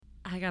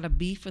I got a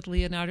beef with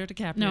Leonardo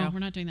DiCaprio. No, we're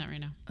not doing that right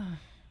now.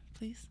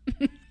 Please.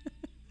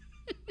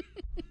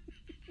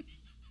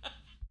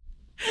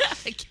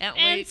 I can't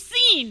And wait.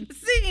 scene.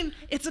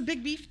 It's a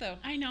big beef, though.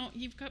 I know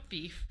you've got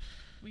beef.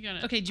 We got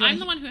it. Okay, I'm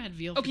the one who had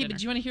veal. Okay, but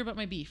do you want to hear about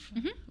my beef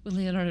Mhm. with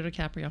Leonardo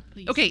DiCaprio?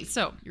 Please. Okay,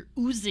 so You're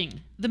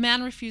oozing. the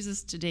man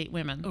refuses to date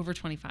women over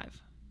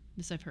 25.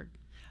 This I've heard.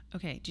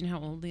 Okay, do you know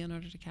how old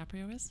Leonardo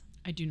DiCaprio is?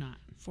 I do not.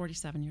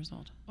 47 years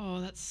old. Oh,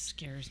 that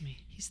scares me.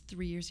 He's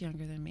 3 years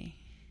younger than me.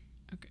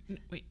 Okay.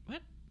 Wait,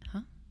 what?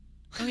 Huh?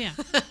 Oh, yeah.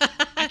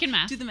 I can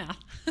math. Do the math.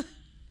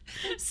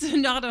 So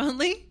not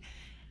only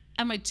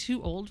am I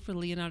too old for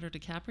Leonardo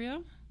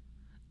DiCaprio,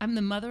 I'm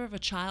the mother of a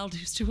child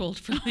who's too old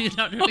for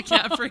Leonardo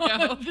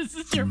DiCaprio. This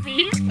is your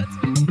beef? That's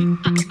my beef.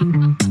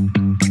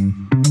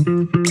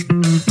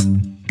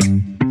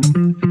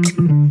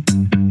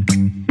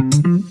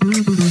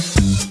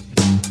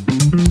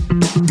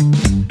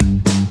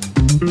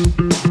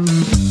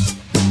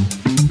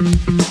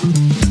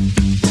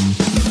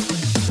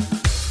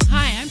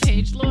 Hi, I'm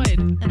Paige Lloyd.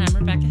 And I'm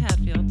Rebecca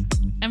Hadfield.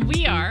 And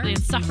we are the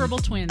Insufferable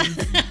Twins.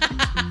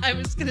 I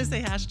was going to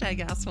say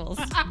 #assholes.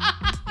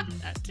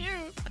 That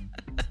too.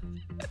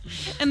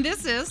 And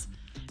this is...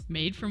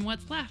 Made from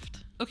what's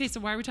left. Okay, so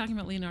why are we talking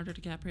about Leonardo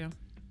DiCaprio?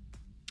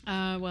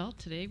 Well,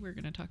 today we're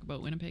going to talk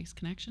about Winnipeg's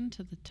connection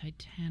to the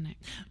Titanic.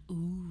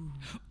 Ooh.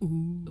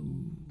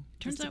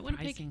 Turns That's out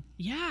Winnipeg... surprising.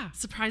 Yeah.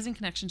 Surprising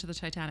connection to the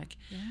Titanic.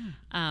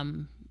 Yeah.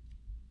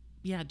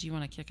 Yeah, do you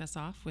want to kick us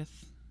off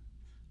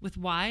with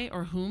why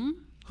or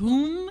whom?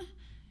 Whom?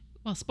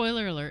 Well,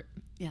 spoiler alert.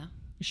 Yeah.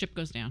 The ship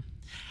goes down.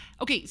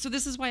 Okay, so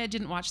this is why I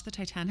didn't watch the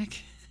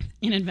Titanic,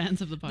 In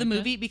advance of the podcast. the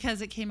movie,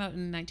 because it came out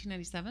in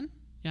 1997.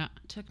 Yeah.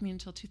 It took me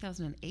until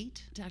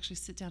 2008 to actually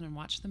sit down and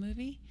watch the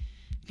movie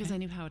because I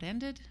knew how it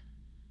ended.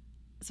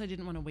 So I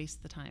didn't want to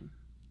waste the time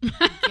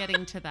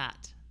getting to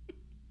that.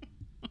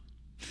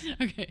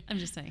 Okay. I'm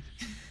just saying.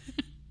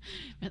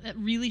 That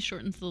really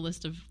shortens the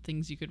list of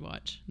things you could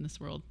watch in this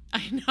world.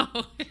 I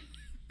know.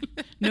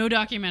 No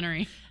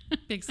documentary.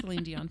 Big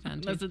Celine Dion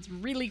fan too. Unless it's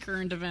really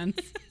current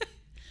events.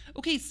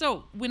 Okay,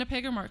 so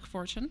Winnipegger Mark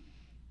Fortune.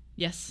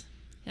 Yes.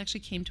 He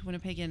actually came to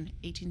Winnipeg in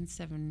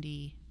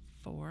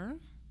 1874.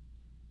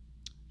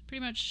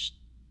 Pretty much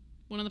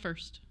one of the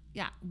first.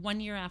 Yeah, 1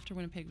 year after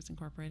Winnipeg was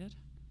incorporated.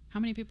 How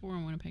many people were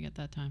in Winnipeg at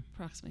that time?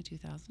 Approximately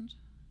 2,000.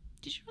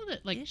 Did you know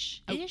that, like,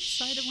 Ish.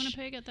 outside of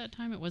Winnipeg at that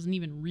time, it wasn't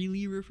even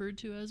really referred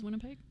to as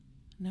Winnipeg?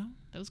 No?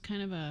 That was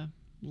kind of a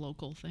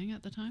local thing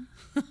at the time.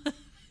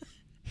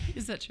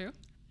 Is that true?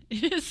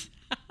 It is.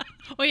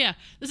 Oh, yeah.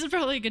 This is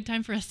probably a good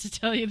time for us to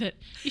tell you that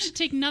you should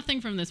take nothing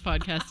from this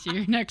podcast to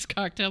your next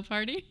cocktail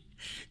party.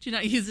 Do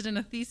not use it in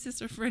a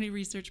thesis or for any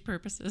research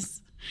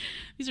purposes.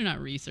 These are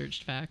not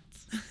researched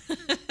facts.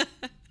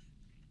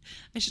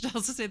 I should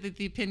also say that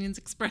the opinions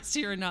expressed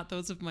here are not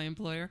those of my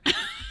employer.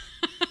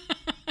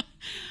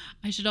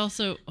 I should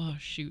also... Oh,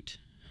 shoot.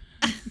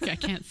 Okay, I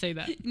can't say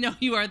that. No,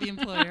 you are the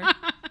employer.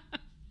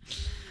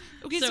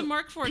 Okay, so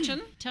Mark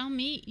Fortune,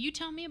 You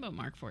tell me about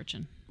Mark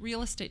Fortune.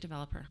 real estate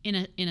developer.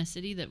 In a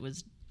city that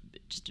was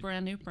just a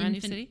Brand new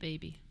infant city.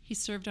 baby. He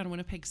served on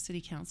Winnipeg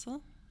City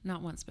Council,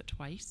 not once but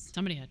twice.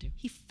 Somebody had to.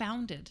 He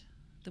founded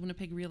the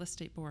Winnipeg Real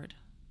Estate Board.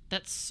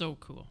 That's so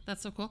cool.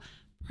 That's so cool.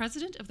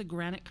 President of the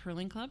Granite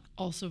Curling Club.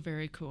 Also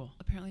very cool.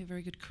 Apparently a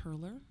very good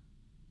curler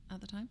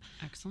at the time.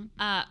 Excellent.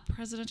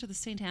 President of the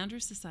St.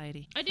 Andrews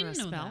Society. I didn't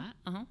know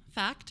that.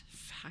 Fact.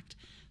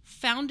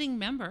 Founding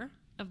member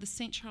of the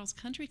St. Charles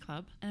Country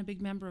Club and a big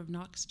member of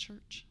Knox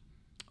Church.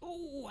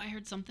 Oh, I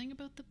heard something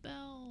about the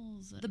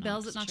bells. The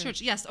bells at Knox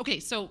Church. Yes. Okay.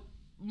 So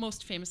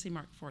most famously,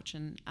 Mark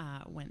Fortune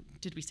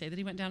went. Did we say that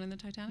he went down in the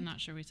Titanic? I'm not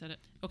sure we said it.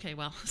 Okay.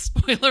 Well,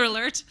 spoiler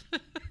alert.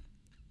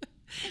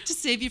 To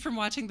save you from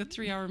watching the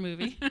 3-hour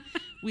movie,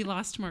 we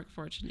lost Mark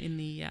Fortune in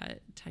the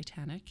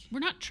Titanic. We're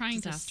not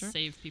trying disaster. to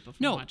save people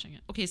from watching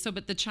it. Okay. So,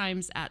 but the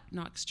chimes at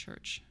Knox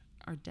Church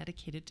are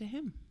dedicated to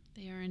him.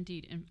 They are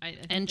indeed. And, I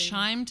think And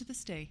chime to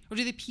this day. Or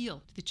do they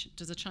peal?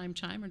 Does a chime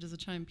chime or does a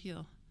chime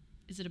peal?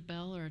 Is it a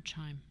bell or a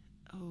chime?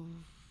 Oh.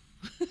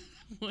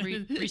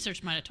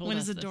 Research might have told when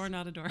us is a this. door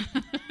not a door?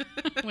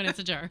 When it's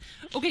a jar.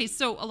 Okay,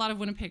 so a lot of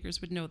Winnipeggers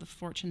would know the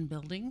Fortune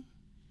building,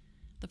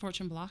 the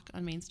Fortune block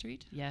on Main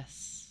Street.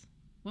 Yes.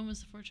 When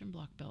was the Fortune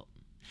block built?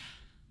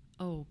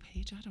 Oh,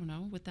 Paige, I don't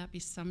know. Would that be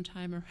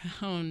sometime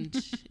around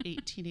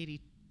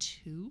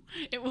 1882?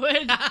 It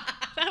would.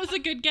 That was a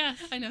good guess.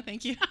 I know,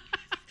 thank you.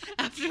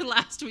 After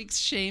last week's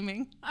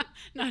shaming.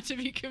 Not to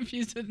be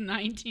confused with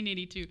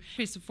 1982.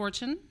 Okay, so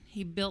Fortune,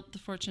 he built the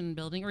Fortune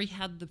building, or he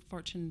had the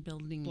Fortune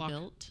building Block.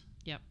 built.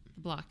 Yep.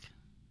 The block.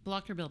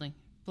 Block or building?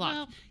 Block.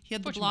 Well, He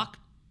had the Fortune block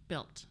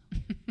built.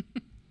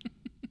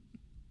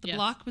 The Yes.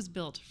 block was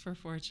built for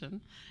Fortune.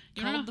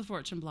 You don't Called know- the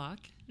Fortune block.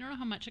 You don't know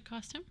how much it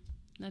cost him?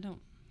 I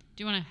don't.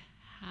 Do you want to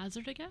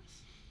hazard a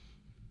guess?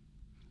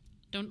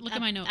 Don't look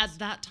at my notes. At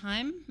that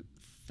time,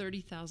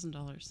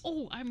 $30,000.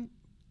 Oh, I'm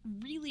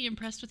really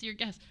impressed with your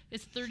guess.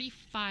 It's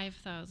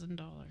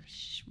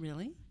 $35,000.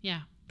 Really?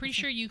 Yeah. Pretty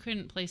sure you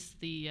couldn't place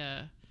the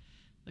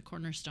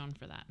cornerstone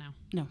for that now.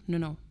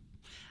 No.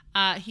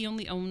 He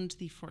only owned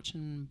the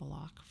Fortune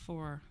block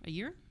for a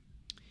year.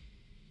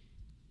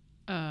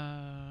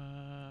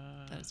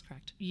 That is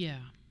correct. Yeah.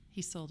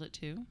 He sold it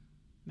to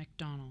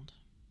McDonald.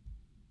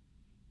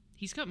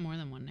 He's got more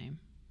than one name.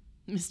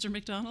 Mr.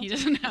 McDonald. He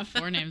doesn't have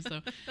 4 names,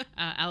 though.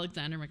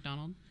 Alexander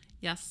McDonald.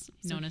 Yes.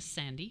 Known as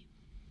Sandy.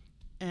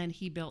 And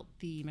he built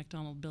the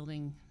McDonald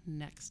building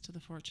next to the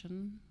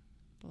Fortune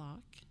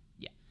block.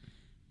 Yeah.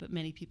 But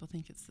many people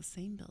think it's the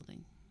same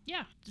building.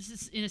 Yeah. This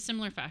is in a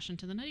similar fashion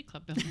to the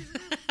nightclub building.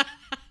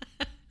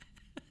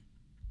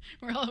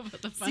 We're all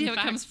about the fun See how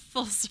facts. it comes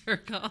full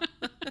circle.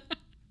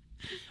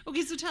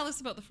 Okay, so tell us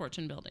about the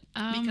Fortune building.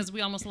 Because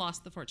we almost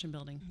lost the Fortune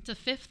building. It's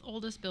the 5th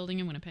oldest building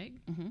in Winnipeg.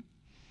 Mm-hmm.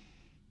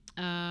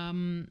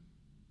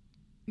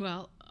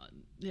 Well,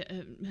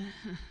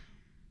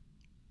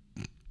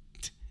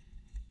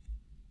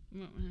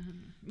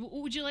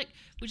 would you like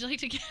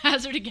to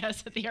hazard a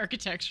guess at the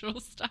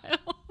architectural style?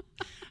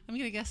 I'm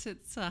going to guess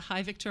it's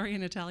High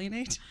Victorian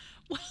Italianate.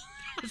 Well,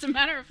 as a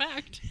matter of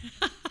fact,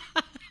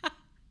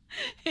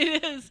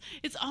 it is.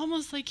 It's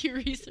almost like you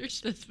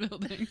researched this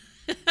building.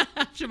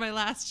 After my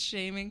last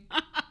shaming.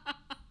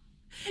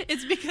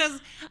 It's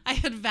because I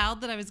had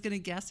vowed that I was going to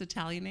guess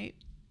Italianate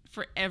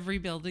for every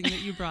building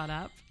that you brought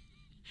up.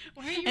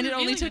 Why are you and it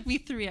only revealing took me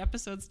 3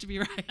 episodes to be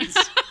right.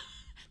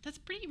 That's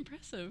pretty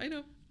impressive. I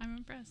know. I'm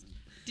impressed.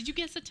 Did you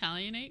guess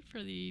Italianate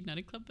for the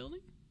nightclub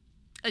building?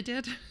 I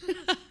did.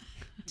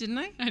 Didn't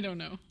I? I don't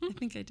know. I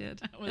think I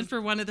did. And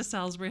for one of the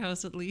Salisbury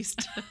House at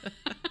least.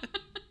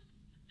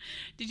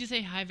 Did you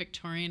say High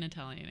Victorian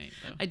Italianate,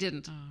 though? I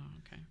didn't.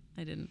 Oh, okay.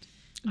 I didn't.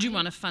 Do you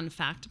want a fun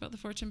fact about the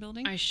Fortune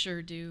building? I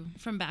sure do.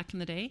 From back in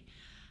the day.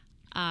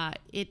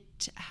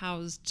 It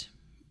housed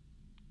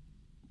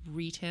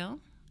retail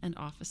and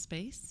office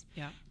space.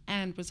 Yeah.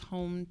 And was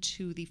home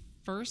to the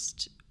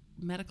first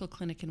medical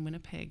clinic in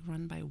Winnipeg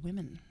run by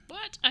women.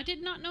 What? I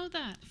did not know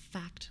that.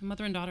 Fact.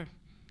 Mother and daughter.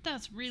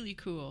 That's really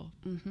cool.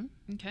 Mm-hmm.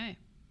 Okay.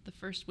 The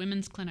first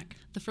women's clinic.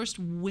 The first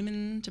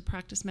women to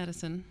practice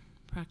medicine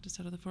practiced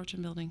out of the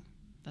Fortune building.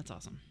 That's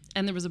awesome.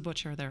 And there was a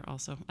butcher there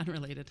also,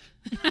 unrelated.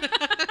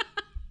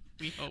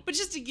 We hope. But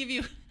just to give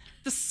you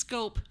the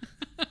scope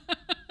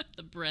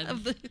The breadth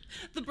of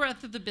the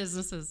breadth of the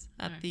businesses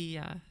at Right.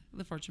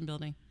 the Fortune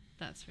building.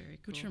 That's very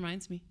cool. Which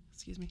reminds me,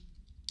 excuse me.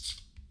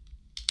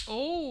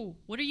 Oh,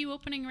 what are you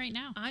opening right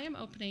now? I am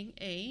opening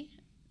a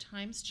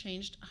Times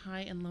Changed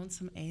High and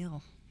Lonesome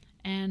Ale.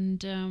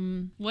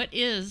 And what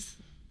is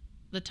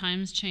the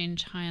Times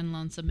Change High and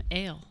Lonesome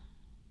Ale?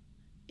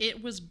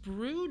 It was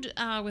brewed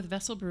with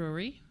Vessel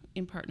Brewery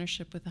in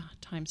partnership with the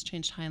Times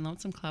Changed High and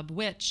Lonesome Club,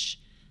 which,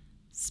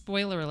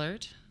 spoiler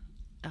alert,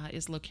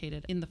 is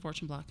located in the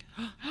Fortune block.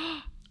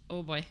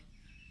 Oh boy.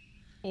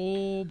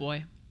 Oh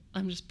boy.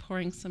 I'm just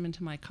pouring some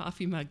into my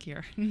coffee mug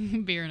here.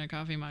 Beer in a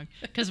coffee mug.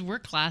 Because we're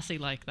classy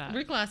like that.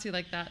 We're classy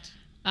like that.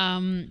 Do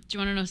you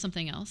want to know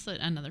something else?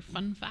 Another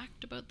fun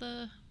fact about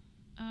the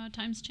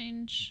Times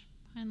Change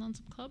High and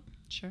Lonesome Club?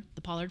 Sure.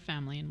 The Pollard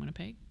family in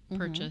Winnipeg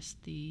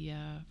purchased the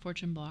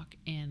Fortune block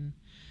in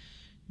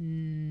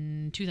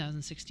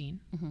 2016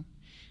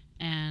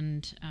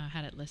 and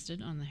had it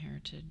listed on the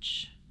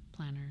Heritage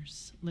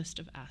Planner's list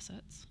of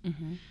assets.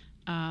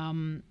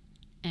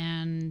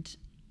 And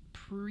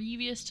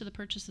previous to the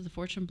purchase of the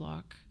Fortune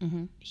block,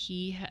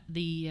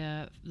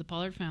 the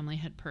Pollard family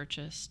had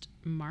purchased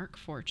Mark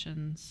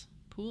Fortune's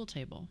pool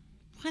table.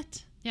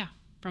 What? Yeah,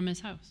 from his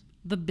house.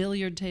 The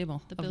billiard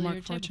table The of billiard Mark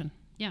table. Fortune.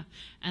 Yeah,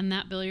 and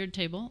that billiard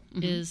table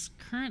is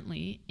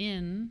currently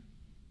in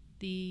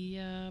the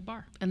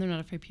bar. And they're not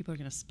afraid people are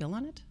going to spill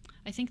on it?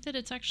 I think that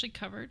it's actually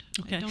covered.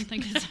 Okay. I don't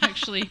think it's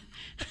actually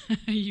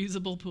a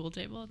usable pool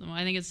table.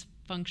 I think it's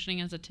functioning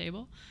as a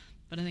table,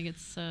 but I think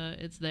it's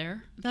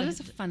there. That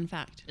is a fun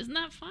fact. Isn't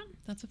that fun?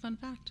 That's a fun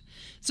fact.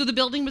 So the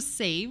building was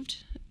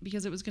saved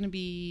because it was going to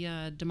be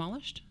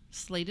demolished,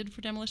 slated for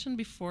demolition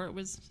before it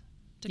was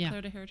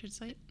declared a heritage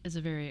site. It's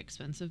a very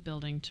expensive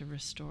building to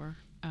restore.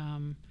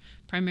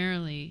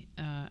 Primarily,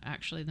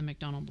 actually, the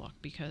McDonald block,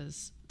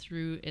 because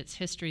through its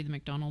history, the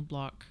McDonald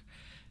block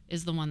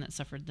is the one that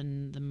suffered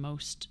the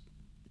most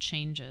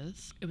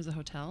changes. It was a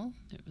hotel.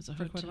 It was a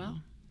for hotel. quite a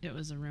while. It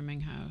was a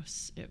rooming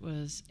house. It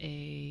was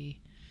a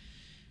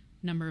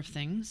number of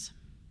things,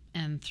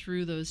 and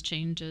through those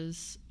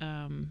changes,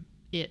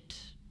 it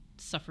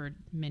suffered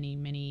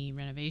many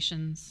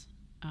renovations,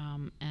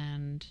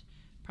 and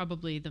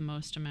probably the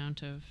most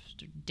amount of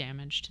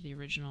damage to the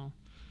original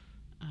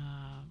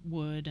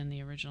wood and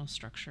the original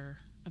structure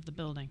of the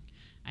building.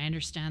 I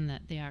understand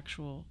that the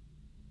actual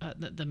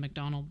the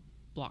McDonald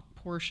block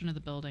portion of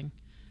the building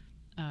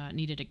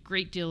needed a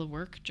great deal of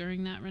work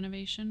during that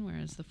renovation,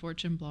 whereas the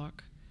Fortune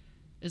block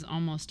is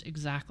almost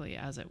exactly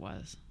as it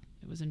was.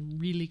 It was in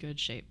really good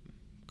shape.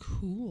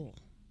 Cool.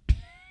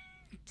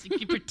 So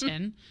you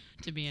pretend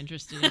to be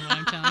interested in what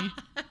I'm telling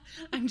you.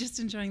 I'm just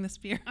enjoying this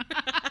beer.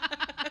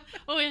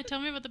 Oh yeah, tell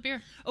me about the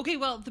beer. Okay,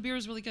 well, the beer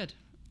is really good.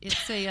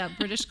 It's a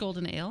British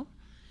Golden Ale,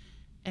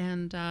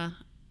 and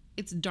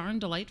it's darn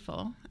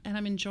delightful. And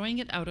I'm enjoying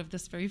it out of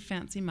this very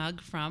fancy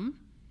mug from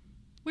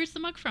Where's the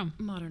mug from?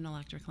 Modern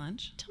Electric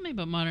Lunch. Tell me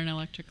about Modern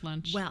Electric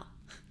Lunch. Well,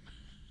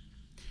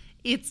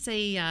 it's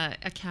a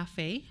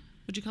cafe.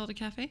 Would you call it a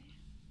cafe?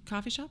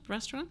 Coffee shop?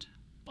 Restaurant?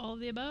 All of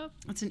the above?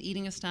 It's an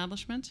eating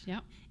establishment.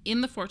 Yeah.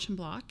 In the Fortune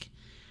block.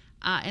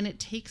 And it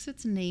takes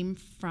its name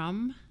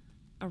from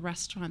a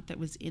restaurant that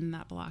was in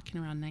that block in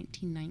around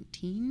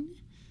 1919.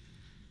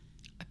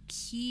 A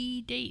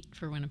key date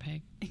for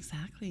Winnipeg.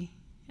 Exactly.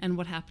 And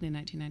what happened in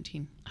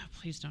 1919? Oh,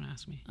 please don't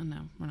ask me. Oh,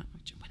 no. We're not.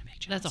 Winnipeg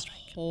General That's a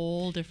Strike.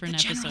 whole different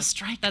episode. General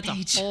Strike That's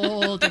page. a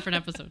whole different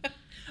episode.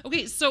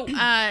 Okay, so in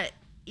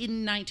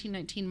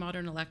 1919,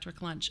 Modern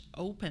Electric Lunch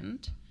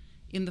opened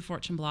in the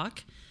Fortune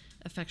block,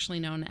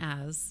 affectionately known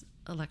as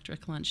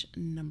Electric Lunch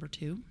Number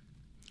 2.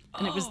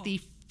 And it was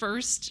the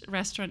first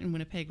restaurant in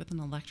Winnipeg with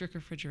an electric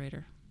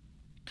refrigerator.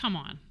 Come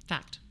on.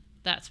 Fact.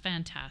 That's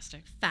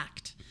fantastic.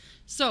 Fact.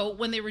 So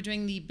when they were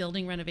doing the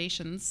building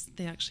renovations,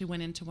 they actually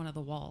went into one of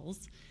the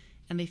walls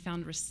and they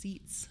found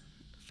receipts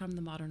from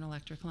the Modern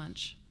Electric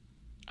Lunch.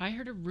 I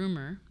heard a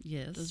rumor.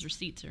 Yes. Those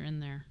receipts are in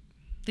there.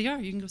 They are.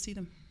 You can go see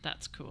them.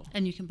 That's cool.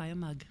 And you can buy a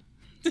mug.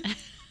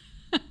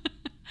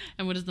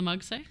 And what does the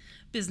mug say?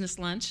 Business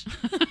lunch.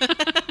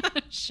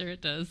 Sure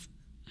it does.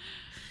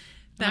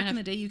 Back in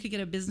the day, you could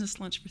get a business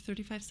lunch for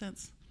 35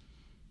 cents.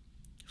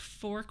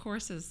 4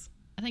 courses.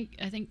 I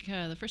think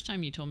the first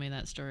time you told me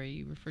that story,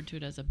 you referred to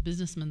it as a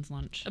businessman's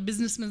lunch. A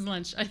businessman's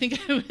lunch. I think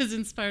I was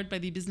inspired by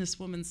the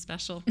businesswoman's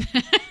special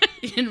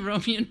in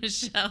Romeo and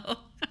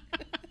Michelle.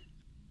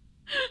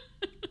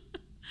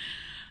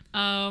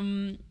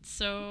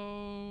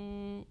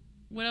 So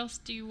what else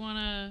do you want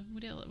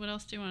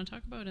to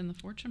talk about in the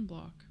Fortune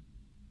block?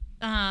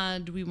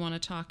 Do we want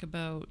to talk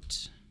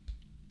about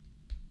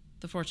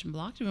the Fortune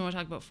block? Do we want to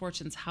talk about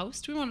Fortune's house?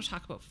 Do we want to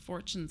talk about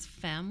Fortune's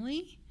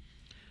family?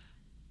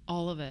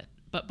 All of it.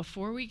 But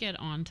before we get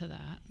on to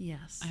that,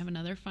 yes, I have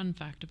another fun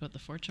fact about the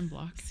Fortune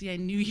block. See, I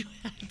knew you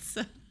had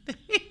something.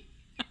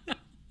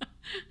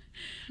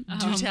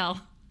 Do tell.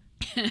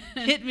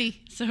 Hit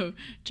me. So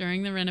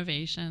during the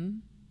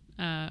renovation,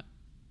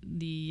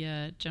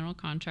 the general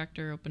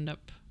contractor opened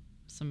up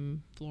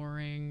some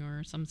flooring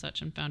or some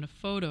such and found a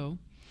photo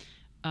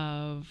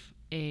of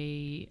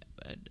a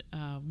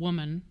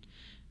woman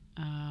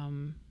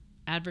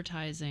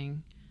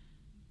advertising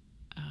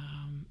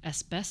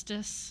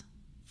asbestos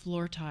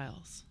floor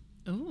tiles.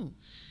 Oh.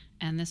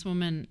 And this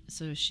woman,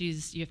 so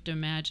you have to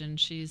imagine,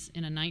 she's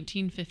in a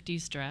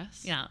 1950s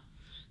dress. Yeah.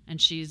 And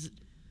she's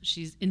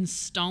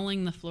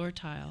installing the floor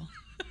tile.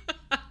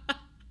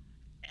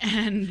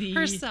 And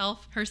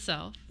Herself.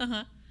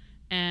 Uh-huh.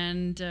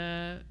 And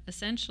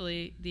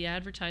essentially the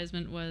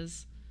advertisement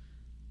was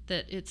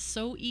that it's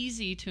so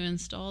easy to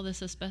install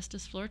this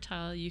asbestos floor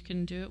tile, you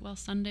can do it while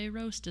Sunday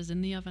roast is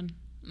in the oven.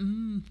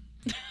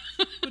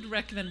 Would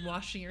recommend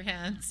washing your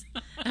hands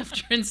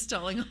after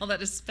installing all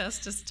that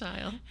asbestos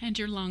tile. And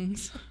your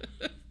lungs.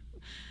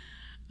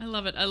 I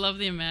love it. I love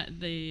the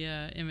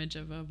image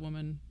of a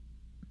woman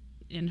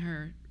in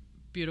her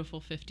beautiful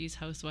 50s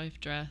housewife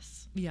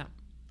dress. Yeah.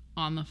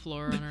 On the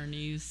floor on her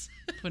knees,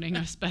 putting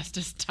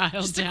asbestos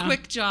tile just down. A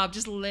quick job,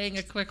 just laying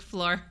a quick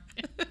floor.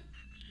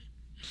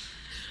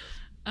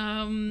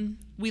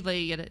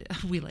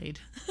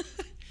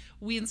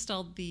 We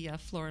installed the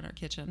floor in our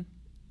kitchen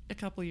a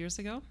couple years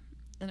ago,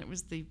 and it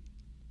was the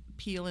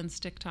peel and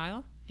stick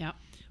tile. Yeah.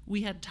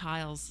 We had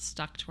tiles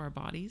stuck to our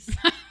bodies.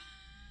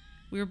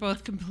 We were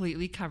both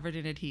completely covered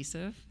in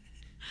adhesive.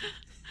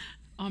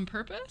 On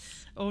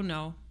purpose? Oh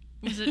no.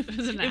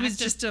 It was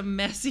just a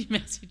messy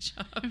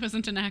job. It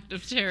wasn't an act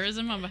of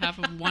terrorism on behalf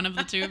of one of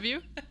the two of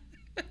you?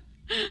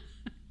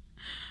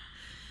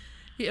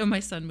 Yeah, my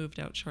son moved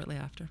out shortly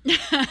after.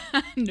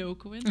 No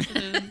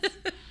coincidence.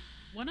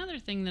 One other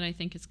thing that I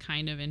think is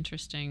kind of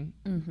interesting,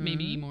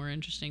 maybe more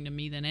interesting to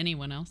me than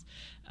anyone else,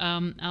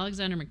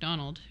 Alexander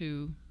McDonald,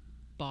 who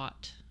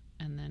bought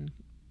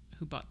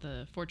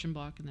the Fortune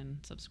block and then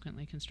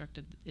subsequently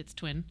constructed its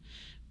twin,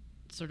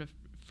 sort of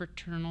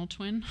fraternal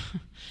twin,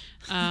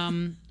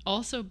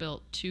 also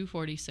built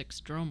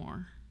 246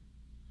 Dromore,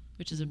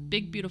 which is a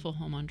big, beautiful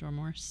home on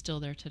Dromore,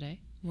 still there today.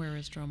 Where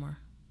is Dromore?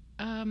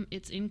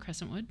 It's in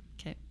Crescentwood.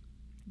 Okay.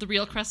 The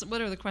real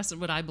Crescentwood or the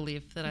Crescentwood I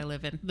believe that I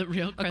live in? The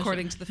real Crescentwood.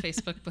 According to the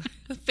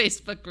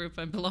Facebook group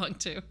I belong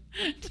to.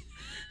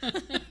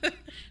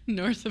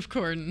 North of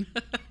Corden.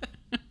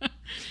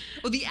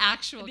 Oh, the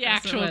actual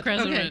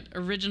Crescentwood. Okay.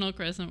 Original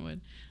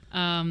Crescentwood.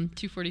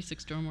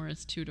 246 Dromore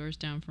is 2 doors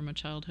down from a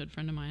childhood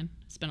friend of mine.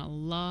 Spent a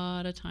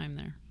lot of time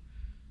there.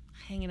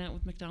 Hanging out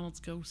with McDonald's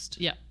ghost.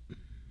 Yeah.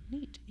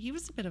 Neat. He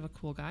was a bit of a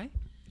cool guy.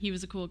 He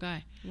was a cool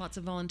guy. Lots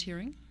of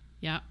volunteering.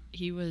 Yeah.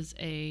 He was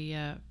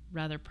a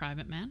rather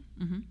private man.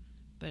 Mm-hmm.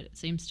 But it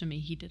seems to me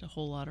he did a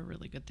whole lot of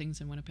really good things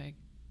in Winnipeg.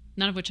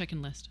 None of which I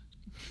can list.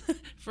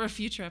 For a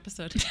future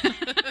episode.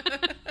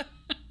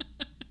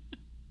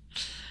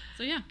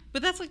 So yeah.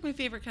 But that's like my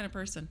favorite kind of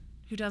person.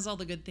 Who does all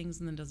the good things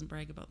and then doesn't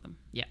brag about them.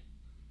 Yeah.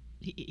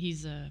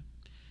 He's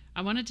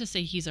I wanted to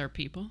say he's our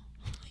people.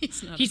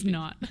 He's not. He's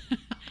not.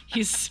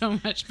 He's so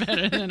much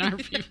better than our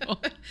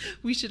people.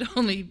 We should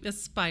only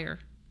aspire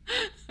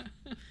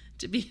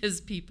to be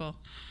his people.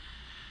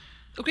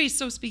 Okay,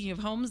 so speaking of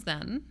homes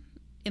then,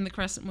 in the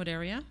Crescentwood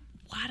area.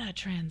 What a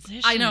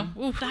transition. I know.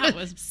 Ooh, that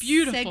was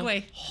beautiful.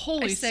 Segue.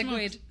 Holy I segued.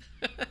 smokes.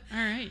 All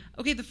right.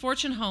 Okay, the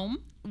Fortune home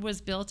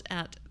was built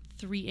at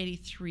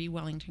 383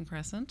 Wellington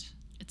Crescent.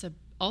 It's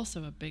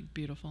also a big,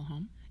 beautiful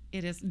home.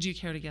 It is. Do you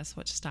care to guess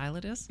what style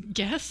it is?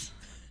 Yes.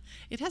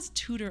 It has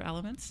Tudor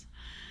elements.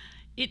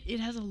 It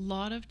has a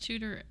lot of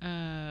Tudor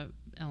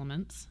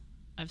elements.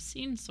 I've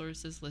seen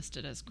sources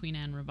listed as Queen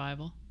Anne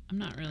Revival. I'm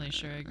not really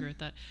sure I agree with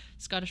that.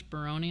 Scottish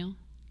Baronial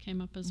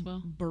came up as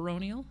well.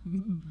 Baronial?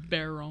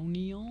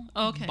 Baronial?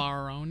 Oh, okay.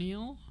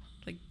 Baronial?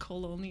 Like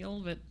colonial,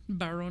 but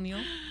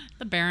baronial.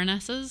 The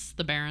Baronesses,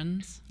 the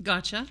Barons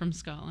Gotcha. from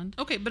Scotland.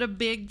 Okay, but a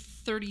big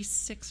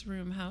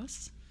 36-room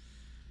house.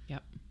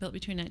 Yep. Built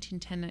between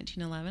 1910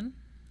 1911.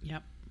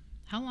 Yep.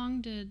 How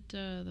long did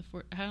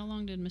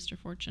Mr.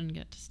 Fortune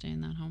get to stay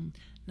in that home?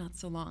 Not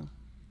so long.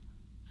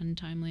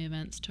 Untimely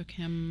events took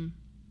him.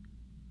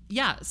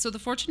 Yeah, so the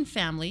Fortune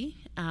family,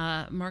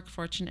 Mark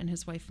Fortune and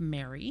his wife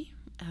Mary,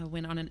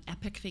 went on an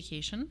epic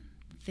vacation.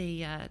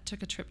 They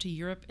took a trip to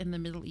Europe and the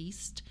Middle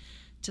East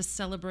to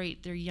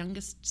celebrate their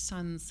youngest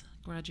son's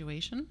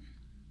graduation,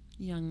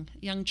 young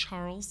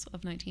Charles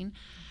of 19.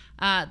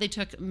 They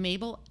took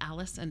Mabel,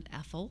 Alice, and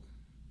Ethel,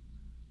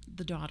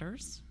 the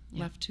daughters,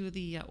 left two of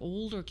the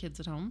older kids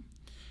at home,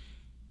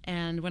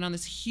 and went on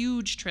this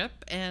huge trip.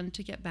 And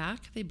to get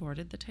back, they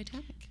boarded the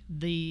Titanic.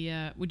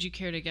 Would you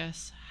care to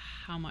guess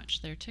how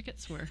much their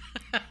tickets were?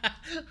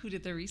 Who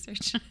did their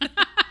research?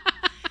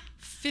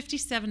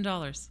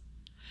 $57.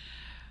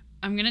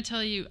 I'm gonna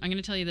tell you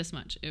this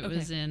much. It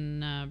was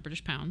in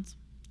British pounds.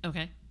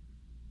 Okay.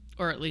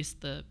 Or at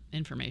least the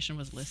information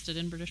was listed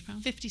in British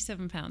pounds.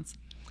 57 pounds.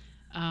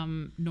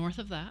 North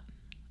of that.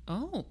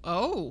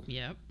 Oh.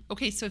 Yep.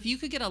 Okay, so if you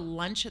could get a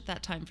lunch at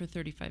that time for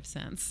 35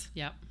 cents.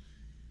 Yep.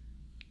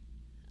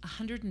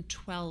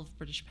 112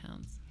 British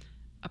pounds.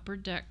 Upper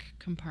deck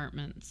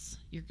compartments.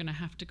 You're gonna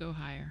have to go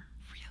higher.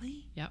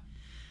 Really? Yep.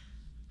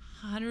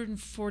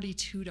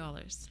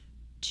 $142.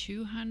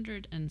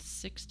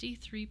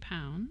 263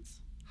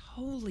 pounds.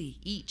 Holy,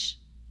 each.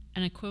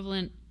 An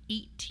equivalent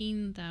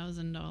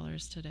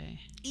 $18,000 today.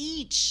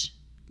 Each?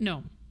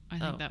 No, I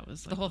think that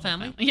was like the whole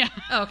family? Yeah.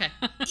 Oh, okay.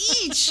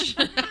 Each.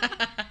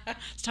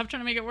 Stop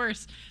trying to make it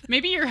worse.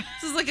 Maybe you're.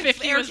 This is like an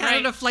Air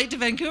Canada right. flight to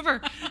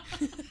Vancouver.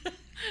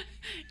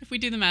 If we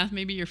do the math,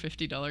 maybe your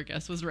 $50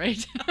 guess was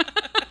right.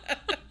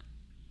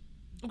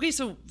 Okay,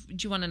 so do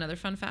you want another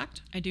fun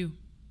fact? I do.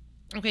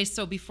 Okay,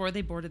 so before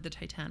they boarded the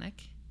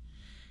Titanic,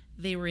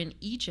 they were in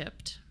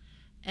Egypt,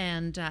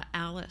 and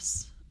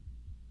Alice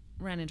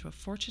ran into a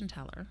fortune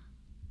teller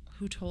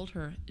who told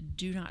her,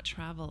 do not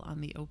travel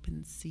on the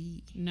open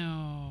sea.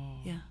 No.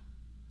 Yeah.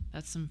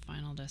 That's some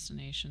Final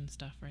Destination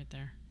stuff right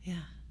there.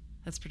 Yeah,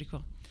 that's pretty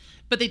cool.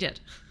 But they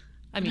did.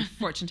 I mean,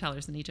 fortune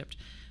tellers in Egypt.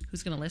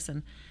 Who's going to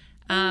listen?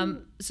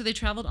 So they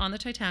traveled on the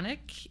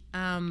Titanic.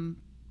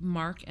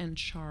 Mark and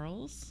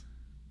Charles,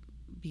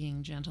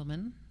 being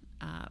gentlemen,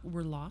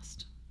 were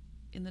lost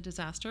in the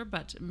disaster,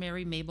 but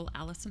Mary, Mabel,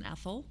 Alice, and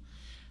Ethel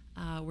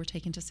were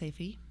taken to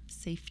safety.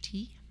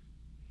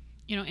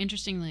 You know,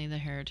 interestingly, the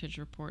Heritage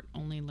Report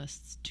only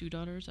lists two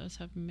daughters as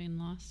having been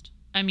lost.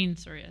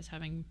 As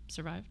having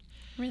survived.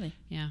 Really?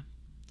 Yeah.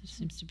 There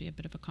seems to be a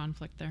bit of a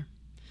conflict there.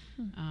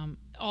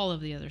 All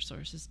of the other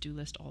sources do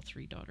list all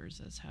three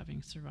daughters as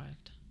having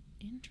survived.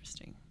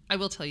 Interesting. I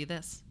will tell you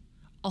this.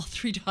 All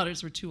three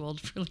daughters were too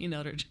old for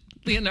Leonardo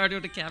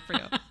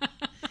DiCaprio.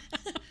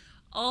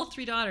 All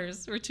three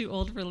daughters were too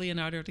old for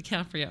Leonardo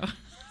DiCaprio.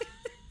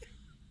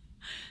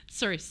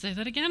 Sorry, say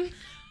that again?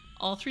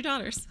 All three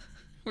daughters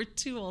were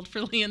too old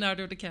for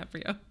Leonardo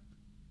DiCaprio.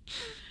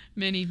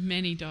 Many,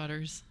 many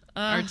daughters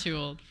are too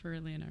old for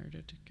Leonardo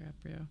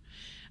DiCaprio.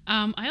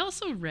 I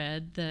also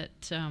read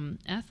that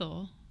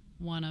Ethel,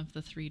 one of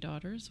the three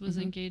daughters, was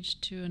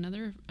engaged to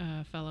another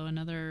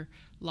another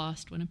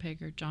lost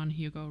Winnipegger, John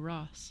Hugo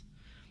Ross,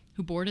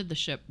 who boarded the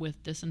ship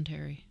with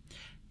dysentery.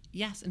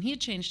 Yes, and he had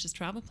changed his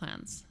travel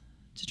plans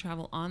to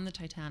travel on the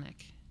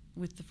Titanic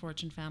with the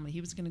Fortune family.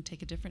 He was going to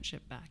take a different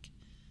ship back.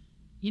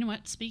 You know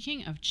what?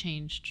 Speaking of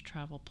changed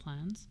travel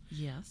plans,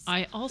 yes,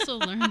 I also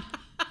learned...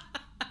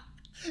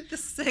 The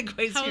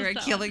segues here are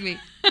killing me.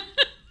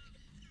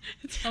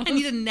 I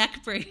need a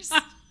neck brace.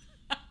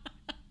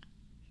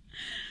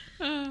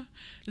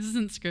 This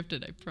isn't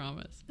scripted, I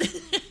promise.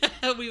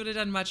 We would have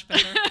done much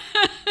better.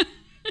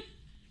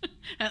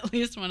 At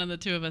least one of the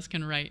two of us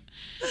can write.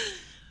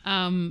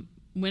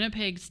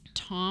 Winnipeg's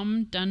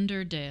Tom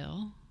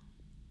Dunderdale.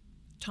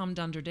 Tom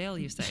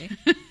Dunderdale, you say?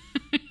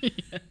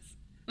 Yes.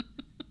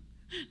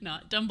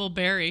 Not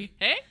Dumbleberry.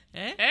 Hey?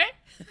 Eh? Hey?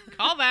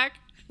 Call back.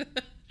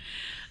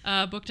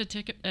 Booked a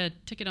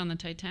ticket on the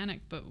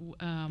Titanic, but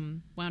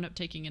wound up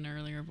taking an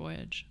earlier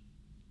voyage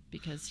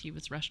because he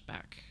was rushed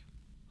back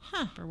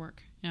for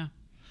work. Yeah.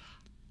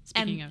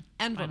 Speaking of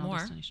Final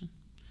Destination.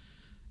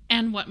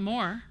 And what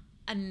more?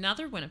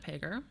 Another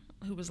Winnipegger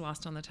who was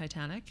lost on the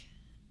Titanic,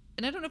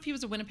 and I don't know if he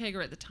was a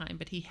Winnipegger at the time,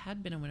 but he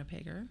had been a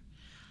Winnipegger,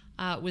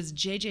 was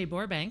J.J.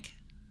 Borbank.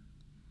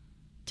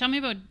 Tell me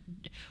about,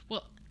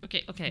 well,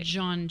 Okay.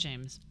 John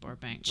James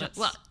Burbank. Let's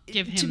Well,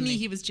 give him to me,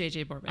 he was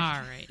J.J. Burbank.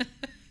 All right.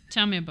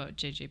 Tell me about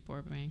J.J.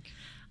 Burbank.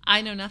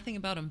 I know nothing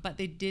about him, but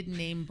they did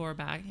name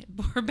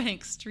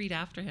Burbank Street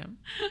after him.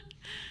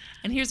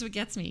 And here's what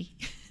gets me.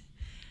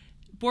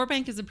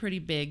 Burbank is a pretty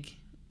big,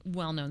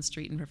 well-known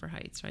street in River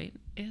Heights, right?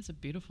 It is a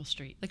beautiful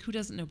street. Like, who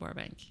doesn't know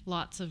Burbank?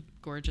 Lots of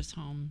gorgeous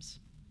homes.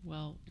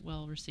 Well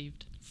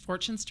received.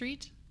 Fortune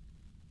Street?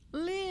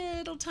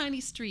 Little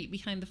tiny street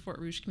behind the Fort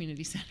Rouge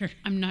Community Center.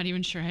 I'm not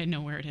even sure I know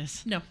where it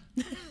is. No.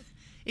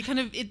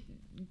 It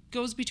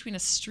goes between a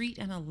street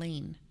and a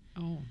lane.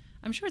 Oh.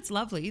 I'm sure it's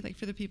lovely, like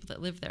for the people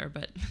that live there,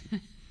 but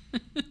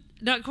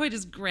not quite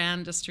as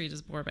grand a street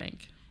as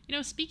Burbank. You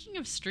know, speaking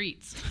of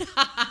streets.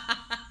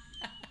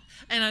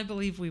 And I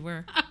believe we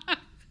were.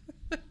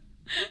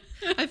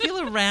 I feel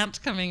a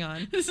rant coming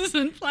on. This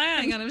isn't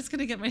planned. Hang on, I'm just going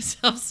to get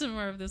myself some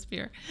more of this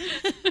beer.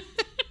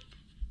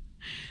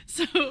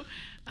 So,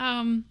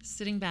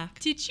 sitting back.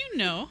 did you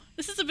know?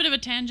 This is a bit of a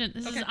tangent.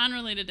 This is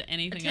unrelated to A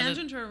anything.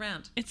 tangent or a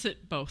rant? It's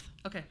at both.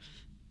 Okay.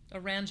 A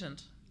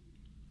rangent.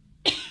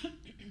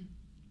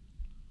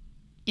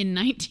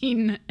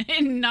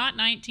 Not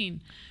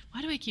 19.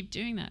 Why do I keep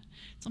doing that?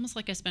 It's almost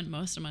like I spent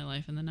most of my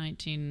life in the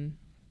 19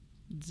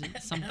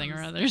 something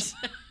or others.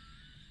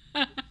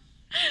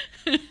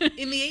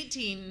 In the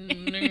 18...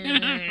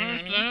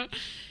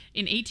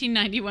 In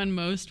 1891,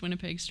 most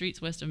Winnipeg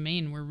streets west of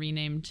Main were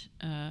renamed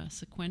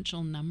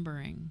sequential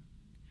numbering.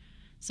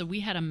 So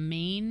we had a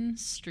main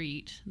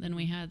street, then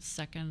we had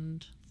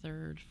second,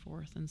 third,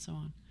 fourth, and so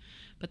on.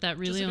 But that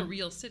really... Just like a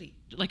real city.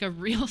 Like a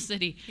real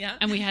city. Yeah.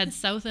 And we had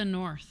south and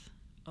north.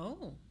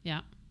 Oh.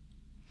 Yeah.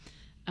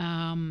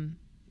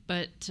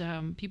 But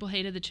people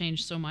hated the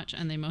change so much,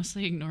 and they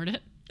mostly ignored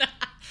it.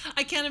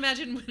 I can't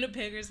imagine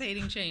Winnipeggers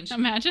hating change.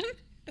 Imagine.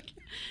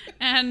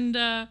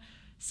 And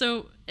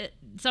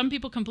some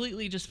people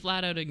completely just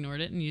flat out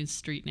ignored it and used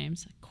street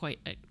names. I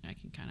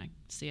can kind of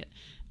see it.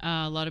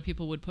 A lot of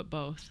people would put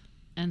both.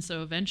 And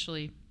so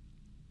eventually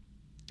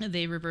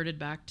they reverted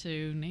back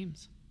to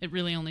names. It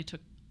really only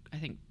took, I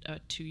think, a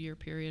 2-year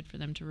period for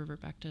them to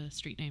revert back to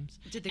street names.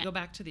 Did they go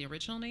back to the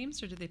original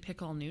names, or did they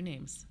pick all new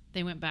names?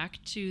 They went back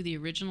to the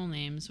original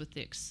names with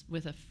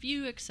a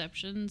few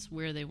exceptions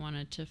where they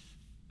wanted to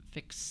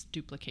fix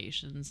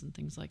duplications and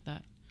things like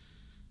that.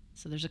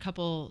 So there's a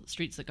couple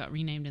streets that got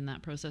renamed in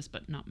that process,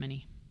 but not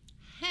many.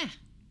 Huh.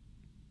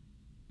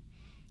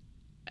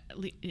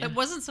 Yeah. It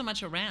wasn't so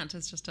much a rant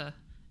as just an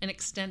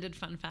extended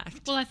fun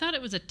fact. Well, I thought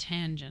it was a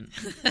tangent,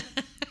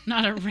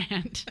 not a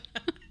rant.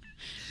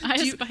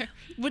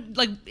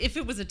 If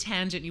it was a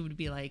tangent, you would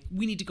be like,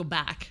 we need to go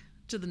back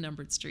to the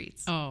numbered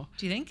streets. Oh.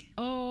 Do you think?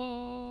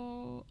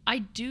 Oh, I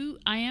do.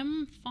 I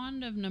am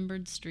fond of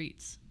numbered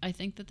streets. I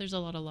think that there's a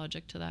lot of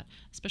logic to that,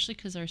 especially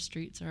because our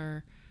streets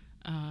are...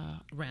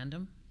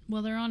 random.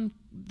 Well,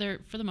 they're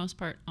for the most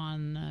part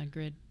on a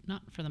grid.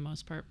 Not for the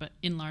most part, but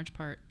in large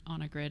part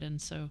on a grid.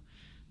 And so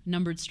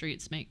numbered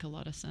streets make a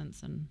lot of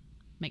sense and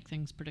make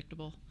things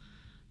predictable.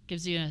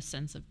 Gives you a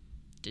sense of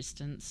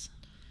distance.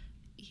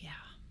 Yeah.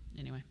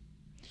 Anyway.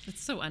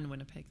 It's so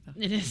un-Winnipeg, though.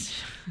 It is.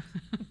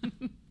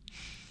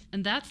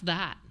 And that's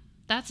that.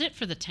 That's it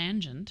for the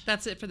tangent.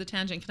 That's it for the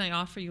tangent. Can I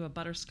offer you a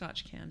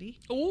butterscotch candy?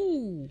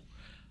 Oh.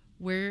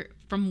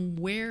 From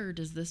where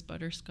does this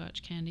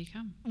butterscotch candy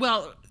come?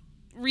 Well,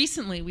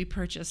 recently we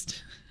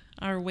purchased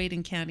our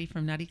waiting candy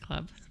from Nutty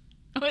Club.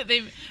 Oh,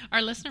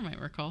 our listener might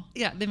recall.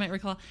 Yeah, they might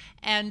recall.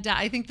 And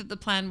I think that the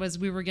plan was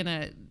we were going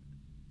to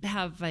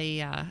have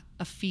a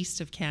feast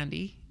of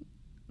candy,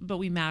 but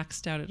we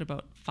maxed out at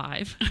about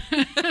 5.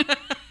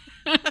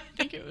 I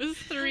think it was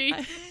 3.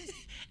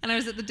 And I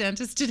was at the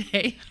dentist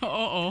today.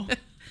 Uh-oh.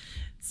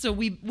 So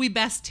we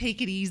best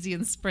take it easy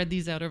and spread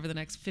these out over the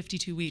next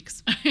 52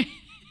 weeks.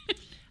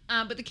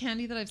 But the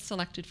candy that I've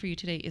selected for you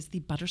today is the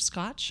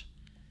butterscotch,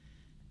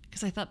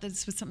 because I thought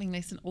this was something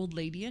nice and old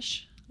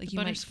ladyish. Like you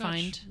might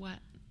find. What?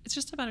 It's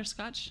just a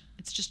butterscotch.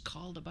 It's just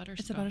called a butterscotch.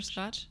 It's a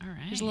butterscotch. All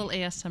right. There's a little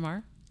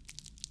ASMR.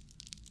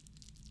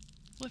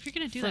 Well, if you're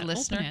going to do for that,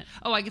 listener. open it.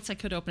 Oh, I guess I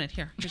could open it.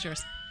 Here's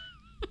yours.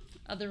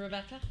 Other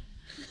Rebecca?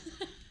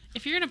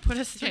 If you're going to put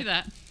us through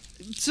that.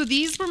 So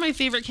these were my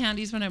favorite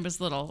candies when I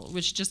was little,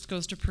 which just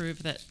goes to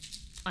prove that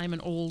I'm an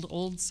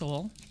old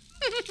soul.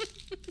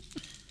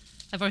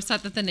 I've always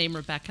thought that the name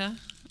Rebecca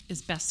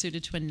is best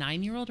suited to a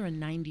 9-year-old or a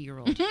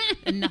 90-year-old,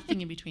 and nothing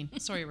in between.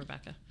 Sorry,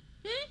 Rebecca.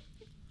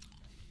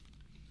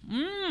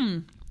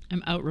 I'm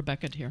out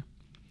Rebecca here.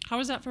 How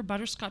is that for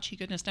butterscotchy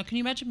goodness? Now, can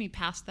you imagine me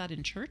pass that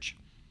in church?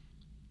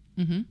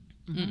 Mm-hmm.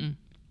 Mm-hmm.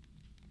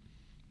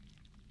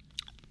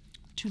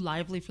 Too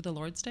lively for the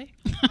Lord's Day?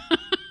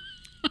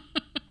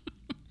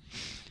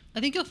 I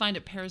think you'll find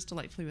it pairs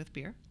delightfully with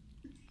beer.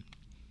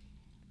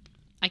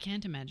 I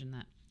can't imagine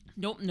that.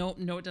 Nope,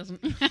 it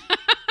doesn't.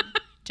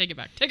 Take it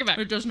back.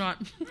 It does not.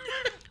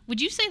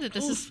 Would you say that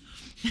this is?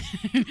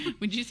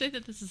 Would you say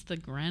that this is the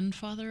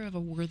grandfather of a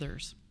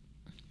Werther's?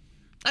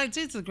 I'd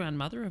say it's the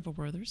grandmother of a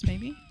Werther's,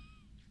 maybe.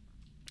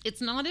 It's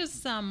not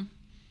as well,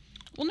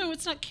 no,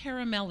 it's not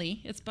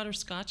caramelly. It's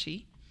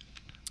butterscotchy.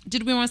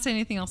 Did we want to say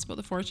anything else about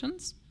the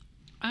fortunes?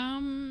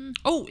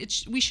 Oh,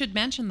 we should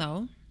mention,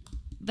 though,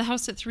 the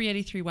house at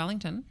 383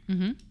 Wellington,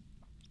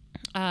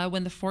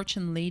 when the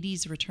Fortune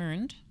ladies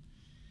returned,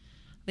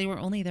 they were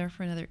only there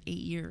for another 8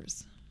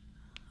 years.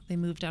 They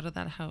moved out of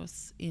that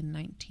house in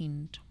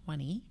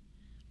 1920.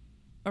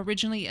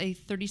 Originally a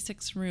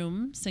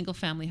 36-room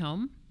single-family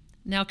home,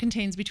 now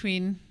contains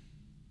between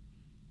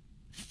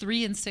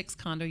 3 and 6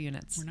 condo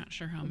units. We're not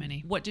sure how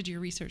many. What did your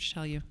research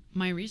tell you?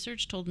 My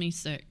research told me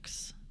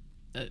 6.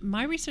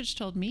 My research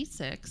told me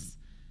 6,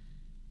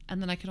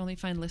 and then I could only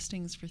find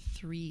listings for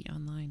 3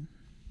 online.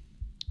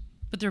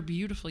 But they're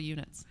beautiful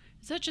units.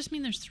 Does that just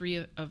mean there's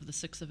 3 of the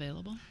 6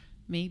 available?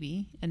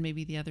 Maybe, and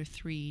maybe the other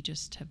 3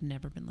 just have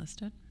never been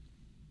listed.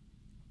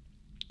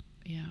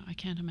 Yeah, I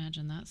can't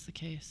imagine that's the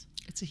case.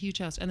 It's a huge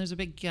house, and there's a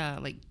big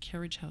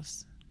carriage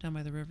house down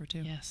by the river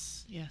too.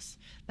 Yes.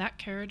 That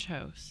carriage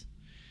house.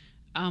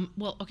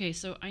 Well, okay,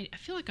 so I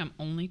feel like I'm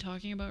only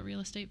talking about real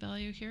estate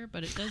value here,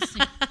 but it does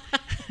seem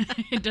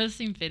it does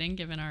seem fitting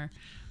given our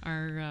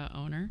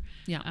owner.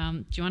 Yeah.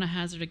 Do you want to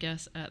hazard a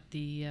guess at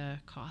the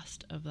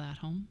cost of that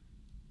home?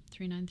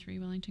 393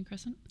 Wellington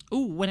Crescent?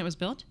 Ooh, when it was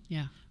built?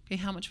 Yeah. Okay,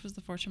 how much was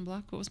the Fortune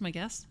block? What was my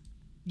guess?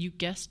 You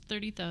guessed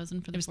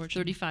 30,000 for the It was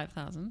Fortune.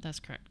 35,000. That's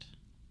correct.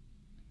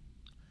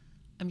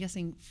 I'm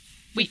guessing.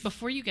 Wait,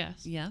 before you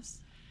guess. Yes.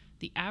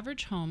 The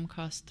average home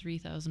cost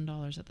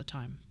 $3,000 at the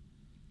time.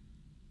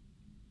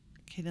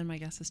 Okay, then my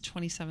guess is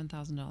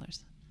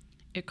 $27,000.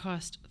 It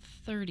cost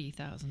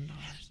 $30,000.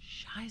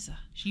 Shiza.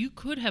 You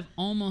could have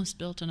almost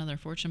built another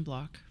Fortune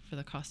block for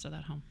the cost of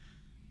that home.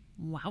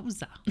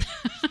 Wowza.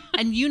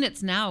 And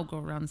units now go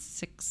around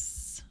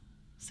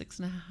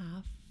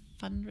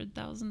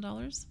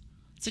 $650,000.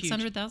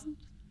 $600,000?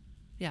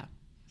 Yeah.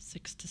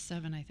 6 to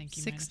 7, I think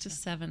you $600,000 to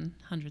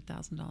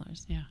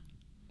 $700,000. Yeah.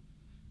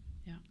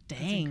 Dang.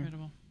 That's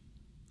incredible.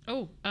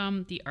 Oh,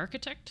 the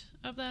architect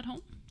of that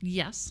home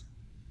Yes.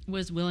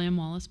 was William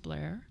Wallace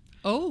Blair.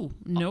 Oh,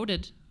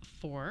 noted.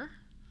 For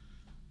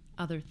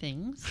Other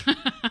things.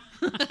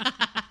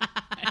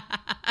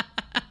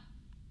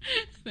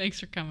 Thanks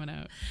for coming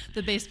out.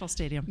 The baseball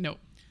stadium. Nope.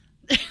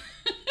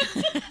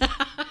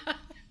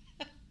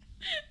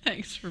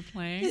 Thanks for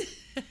playing.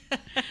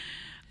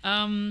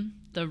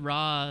 The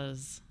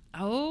Raws.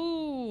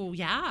 Oh,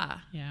 yeah.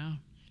 Yeah.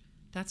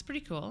 That's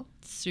pretty cool.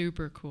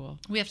 Super cool.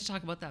 We have to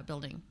talk about that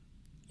building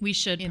We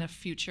should. in a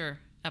future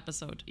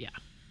episode. Yeah.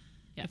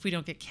 If we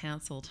don't get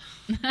canceled.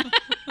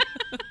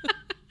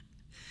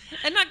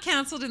 And not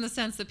canceled in the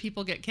sense that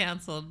people get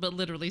canceled, but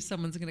literally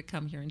someone's going to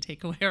come here and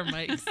take away our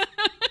mics.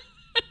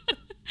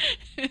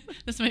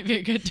 This might be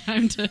a good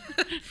time to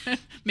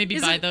maybe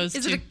buy those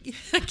Is two. it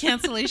a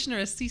cancellation or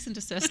a cease and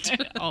desist?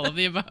 All of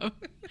the above.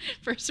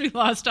 First, we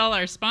lost all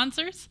our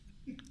sponsors.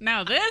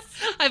 Now this.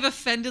 I've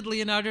offended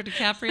Leonardo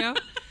DiCaprio.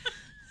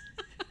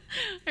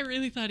 I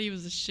really thought he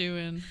was a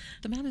shoo-in.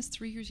 The man is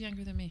 3 years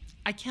younger than me.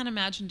 I can't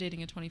imagine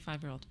dating a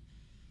 25-year-old.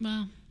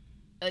 Well,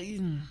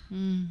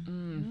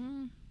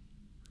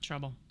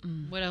 trouble.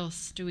 What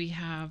else do we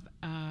have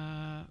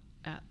at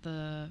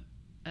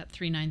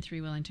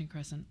 393 Wellington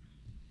Crescent?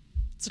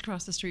 It's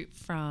across the street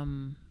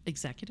from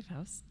Executive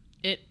House.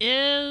 It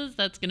is.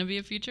 That's going to be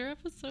a future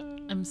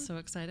episode. I'm so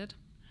excited.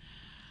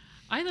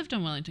 I lived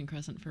on Wellington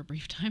Crescent for a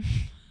brief time.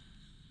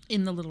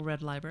 In the Little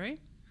Red Library.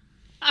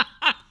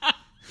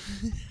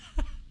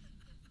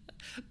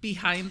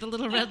 Behind the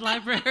Little Red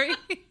Library.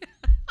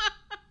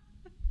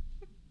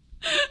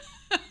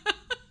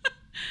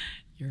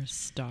 You're a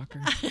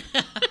stalker.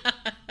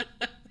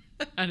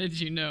 How did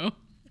you know?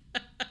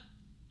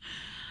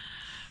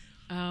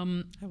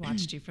 I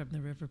watched you from the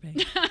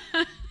riverbank.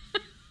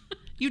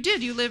 You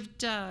did. You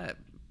lived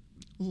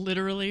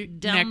Literally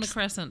down next, the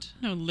crescent.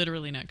 No,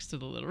 literally next to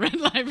the Little Red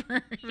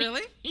Library.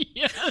 Really?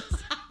 Yes.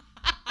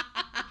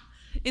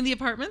 In the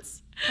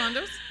apartments?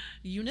 Condos?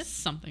 Units?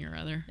 Something or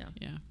other.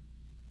 Yeah.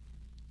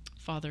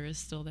 Father is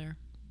still there.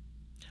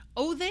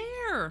 Oh,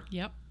 there.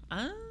 Yep.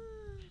 Ah.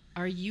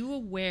 Are you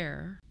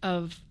aware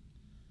of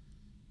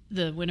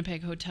the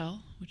Winnipeg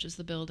Hotel, which is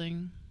the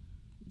building?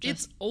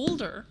 It's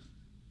older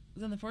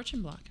than the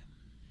Fortune block.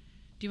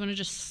 Do you want to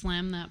just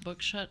slam that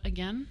book shut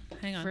again?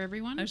 Hang on. For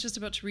everyone? I was just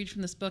about to read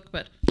from this book,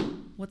 but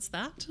what's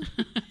that?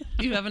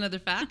 Do you have another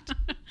fact?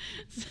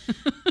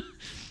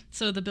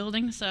 So the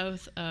building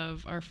south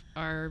of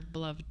our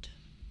beloved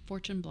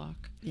Fortune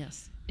block,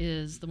 Yes.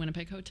 is the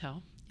Winnipeg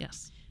Hotel.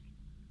 Yes.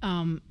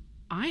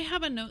 I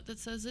have a note that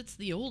says it's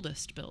the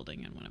oldest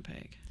building in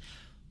Winnipeg.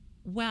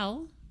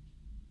 Well,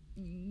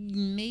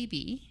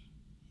 maybe,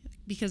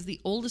 because the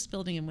oldest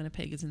building in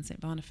Winnipeg is in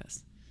St.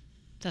 Boniface.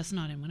 That's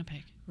not in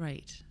Winnipeg.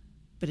 Right.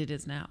 But it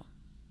is now.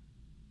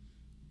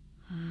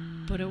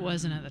 But it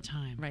wasn't at the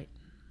time. Right.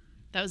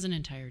 That was an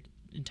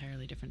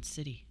entirely different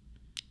city.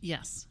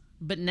 Yes.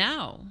 But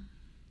now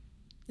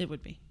it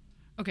would be.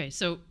 Okay,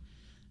 so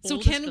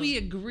Can we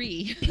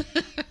agree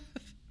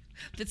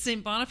that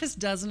St. Boniface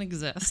doesn't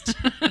exist?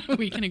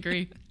 we can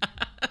agree.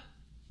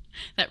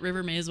 That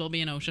river may as well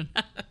be an ocean.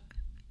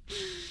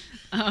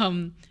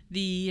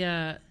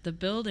 The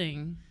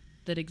building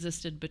that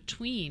existed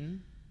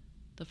between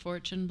the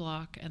Fortune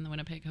Block and the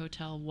Winnipeg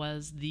Hotel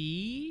was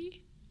the...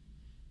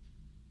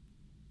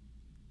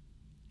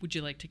 Would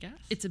you like to guess?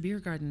 It's a beer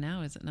garden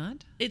now, is it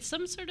not? It's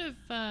some sort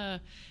of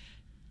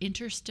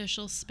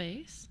interstitial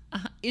space,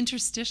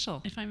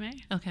 Interstitial. if I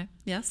may. Okay.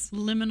 Yes.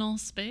 Liminal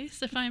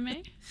space, if I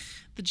may.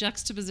 The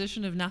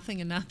juxtaposition of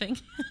nothing and nothing.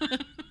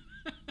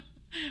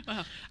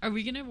 Wow. Are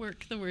we going to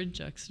work the word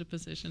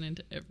juxtaposition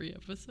into every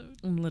episode?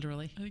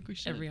 Literally. I think we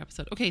should. Every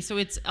episode. Okay, so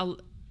it's a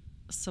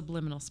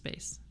subliminal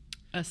space.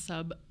 A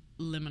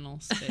subliminal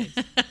space.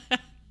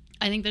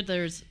 I think that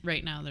there's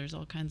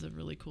all kinds of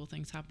really cool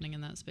things happening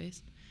in that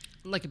space.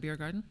 Like a beer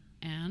garden.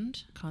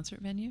 And Concert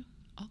venue.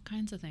 all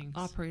kinds of things.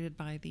 Operated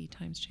by the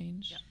Times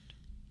Change. Yep.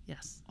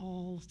 Yes.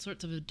 All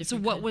sorts of different... So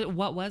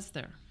what was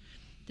there?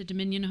 The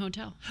Dominion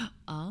Hotel.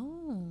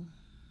 Oh.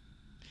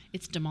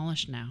 It's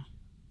demolished now.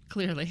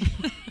 Clearly.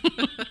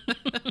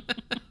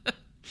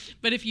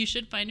 But if you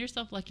should find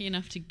yourself lucky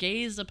enough to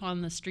gaze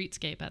upon the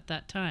streetscape at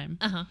that time,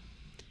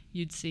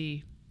 you'd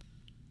see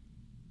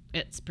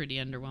it's pretty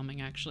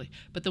underwhelming, actually.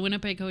 But the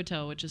Winnipeg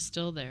Hotel, which is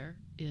still there,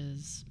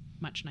 is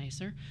much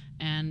nicer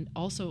and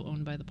also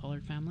owned by the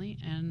Pollard family,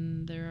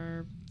 and there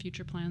are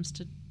future plans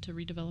to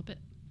redevelop it.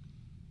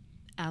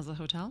 As a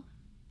hotel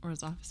or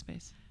as office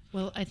space?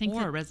 Well, I think...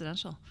 Or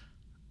residential.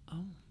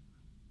 Oh.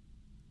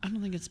 I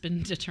don't think it's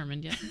been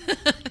determined yet.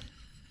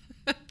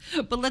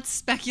 But let's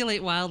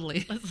speculate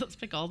wildly. Let's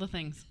pick all the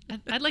things.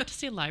 I'd like to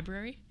see a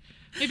library.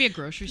 Maybe a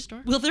grocery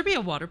store. Will there be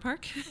a water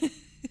park?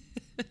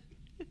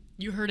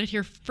 You heard it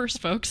here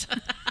first, folks.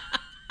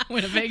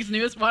 Winnipeg's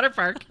newest water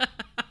park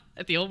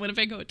at the old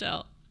Winnipeg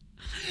Hotel.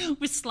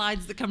 With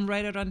slides that come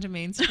right out onto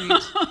Main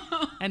Street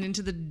and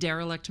into the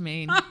derelict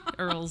Main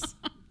Earls.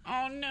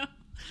 Oh, no.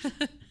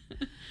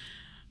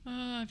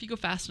 If you go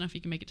fast enough, you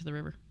can make it to the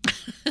river.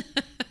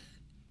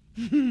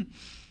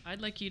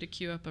 I'd like you to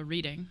cue up a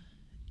reading.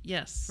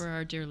 Yes. For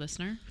our dear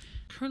listener.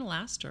 Colonel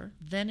Astor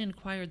then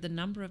inquired the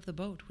number of the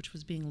boat which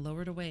was being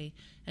lowered away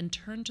and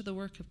turned to the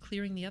work of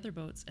clearing the other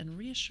boats and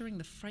reassuring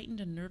the frightened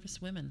and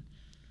nervous women.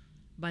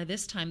 By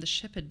this time the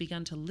ship had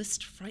begun to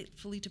list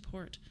frightfully to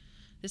port.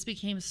 This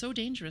became so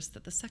dangerous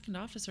that the second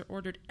officer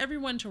ordered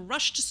everyone to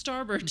rush to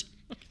starboard.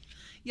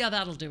 Yeah,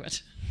 that'll do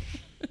it.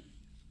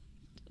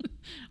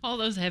 All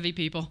those heavy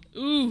people.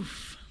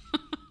 Oof.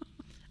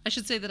 I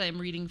should say that I'm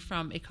reading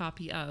from a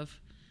copy of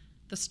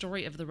The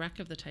Story of the Wreck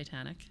of the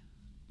Titanic.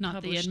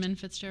 Not the Edmund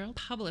Fitzgerald?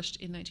 Published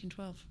in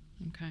 1912.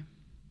 Okay.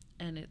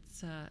 And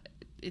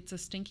it's a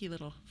stinky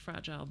little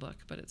fragile book,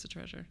 but it's a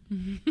treasure.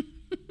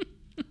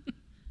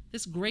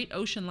 This great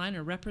ocean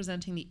liner,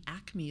 representing the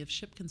acme of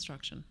ship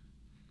construction,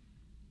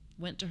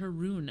 went to her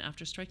ruin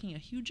after striking a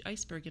huge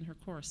iceberg in her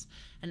course,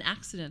 an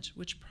accident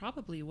which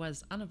probably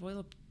was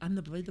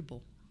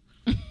unavoidable.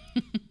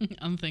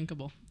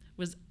 Unthinkable.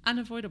 Was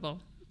unavoidable.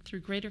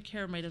 Through greater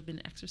care might have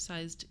been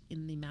exercised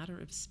in the matter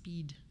of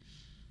speed.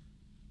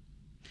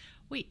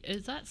 Wait,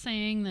 is that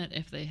saying that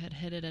if they had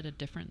hit it at a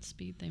different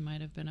speed, they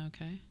might have been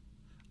okay?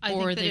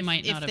 Or they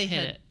might not have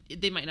hit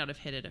it. They might not have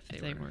hit it if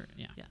they were.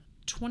 Yeah.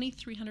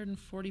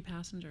 2,340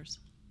 passengers.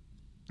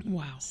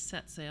 Wow.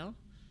 Set sail.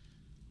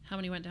 How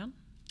many went down?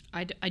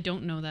 I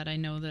don't know that. I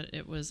know that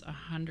it was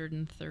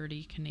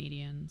 130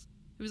 Canadians.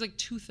 It was like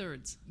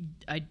 2/3.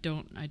 I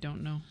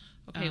don't know.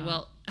 Okay,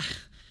 well,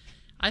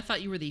 I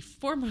thought you were the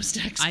foremost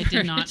expert. I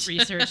did not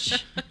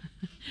research.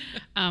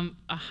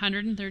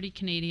 130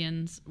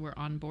 Canadians were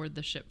on board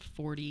the ship.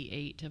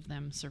 48 of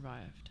them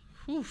survived.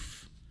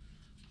 Oof.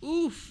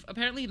 Oof.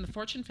 Apparently in the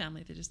Fortune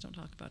family, they just don't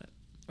talk about it.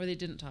 Or they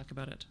didn't talk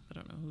about it. I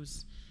don't know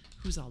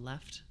who's all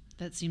left.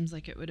 That seems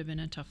like it would have been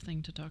a tough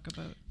thing to talk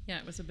about. Yeah,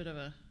 it was a bit of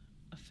a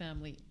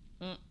family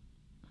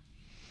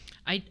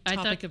I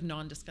topic of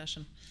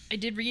non-discussion. I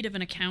did read of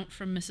an account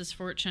from Mrs.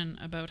 Fortune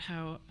about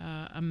how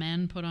a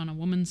man put on a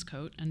woman's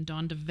coat and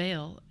donned a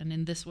veil, and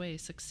in this way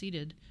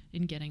succeeded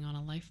in getting on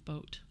a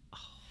lifeboat. Oh.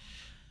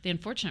 The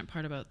unfortunate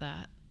part about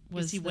that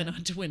was he went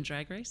on to win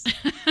Drag Race.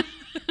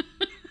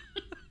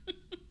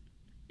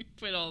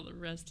 Put all the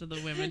rest of the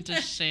women to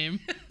shame.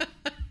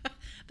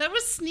 That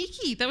was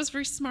sneaky. That was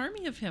very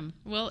smarmy of him.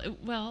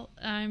 Well,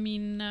 I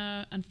mean,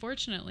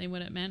 unfortunately,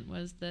 what it meant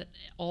was that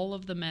all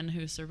of the men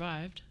who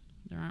survived,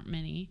 there aren't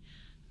many,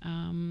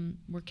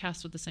 were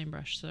cast with the same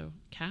brush. So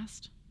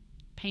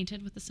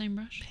painted with the same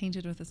brush.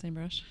 Painted with the same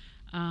brush.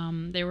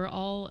 They were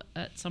all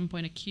at some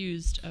point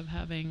accused of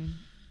having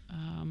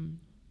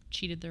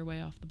cheated their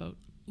way off the boat.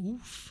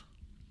 Oof.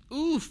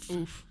 Oof.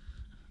 Oof.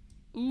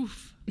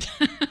 Oof.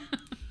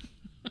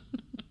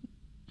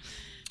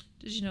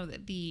 Did you know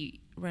that the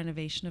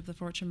renovation of the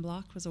Fortune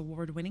Block was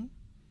award-winning?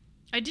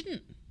 I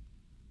didn't.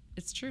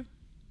 It's true.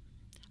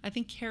 I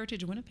think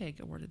Heritage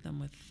Winnipeg awarded them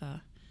with...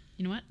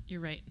 you know what?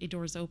 You're right. A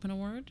Doors Open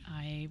award.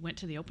 I went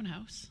to the open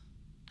house.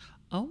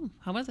 Oh,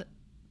 how was it?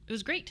 It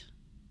was great.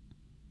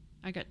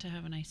 I got to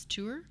have a nice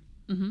tour.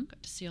 Mm-hmm.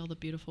 Got to see all the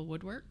beautiful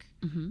woodwork.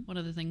 Mm-hmm. One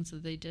of the things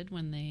that they did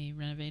when they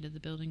renovated the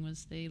building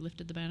was they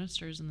lifted the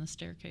banisters in the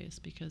staircase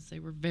because they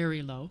were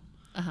very low.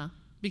 Uh-huh.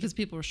 Because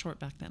people were short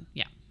back then.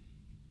 Yeah.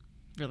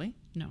 Really?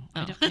 No.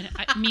 Oh.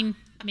 I mean,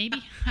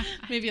 Maybe.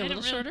 Maybe a I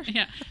little don't really- shorter.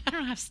 Yeah. I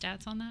don't have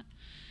stats on that.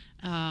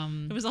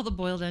 It was all the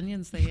boiled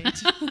onions they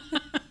ate.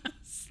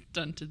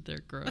 Stunted their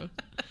growth.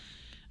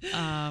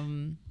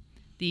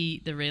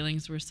 The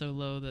railings were so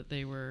low that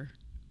they were.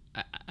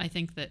 I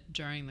think that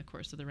during the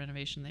course of the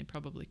renovation, they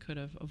probably could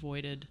have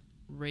avoided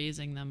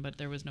raising them, but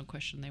there was no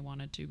question they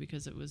wanted to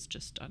because it was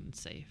just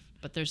unsafe.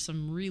 But there's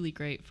some really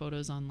great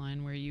photos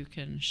online where you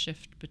can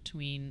shift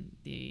between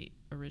the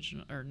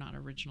original, or not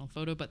original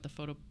photo, but the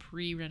photo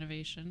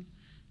pre-renovation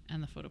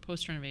and the photo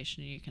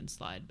post-renovation. You can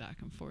slide back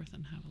and forth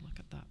and have a look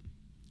at that.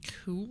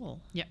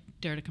 Cool. Yep,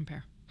 dare to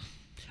compare.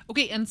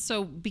 Okay, and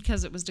so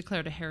because it was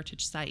declared a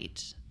heritage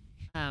site,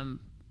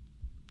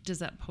 does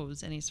that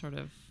pose any sort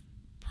of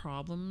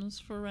problems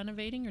for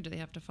renovating, or do they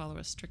have to follow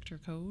a stricter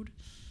code,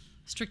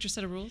 stricter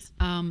set of rules?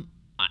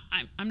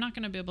 I'm not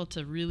going to be able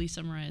to really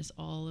summarize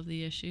all of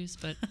the issues,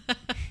 but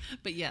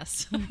but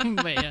yes.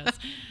 but yes,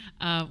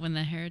 when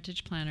the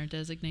heritage planner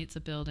designates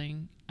a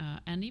building,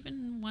 and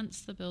even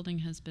once the building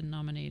has been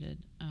nominated,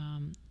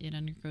 it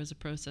undergoes a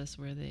process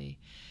where they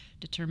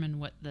determine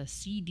what the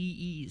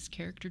CDEs,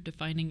 character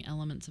defining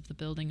elements of the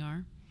building,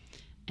 are,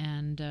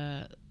 and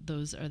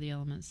those are the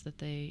elements that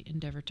they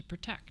endeavor to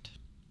protect.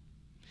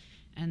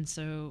 And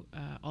so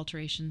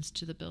alterations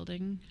to the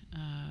building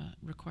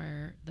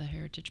require the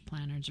heritage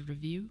planner's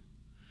review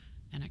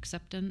and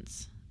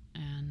acceptance,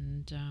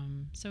 and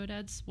so it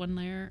adds one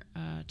layer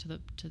to the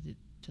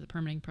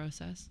permitting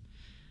process.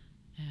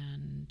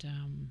 And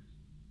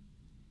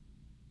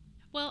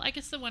well, I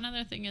guess the one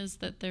other thing is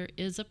that there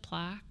is a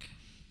plaque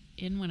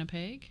in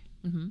Winnipeg.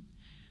 Mm-hmm.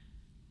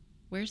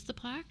 Where's the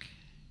plaque?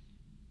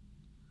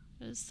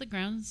 Is the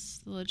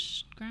grounds the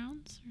village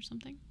grounds or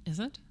something? Is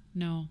it?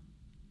 No.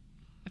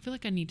 I feel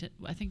like I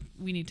think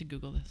we need to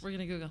Google this. We're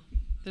going to Google.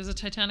 There's a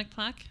Titanic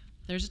plaque?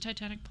 There's a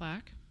Titanic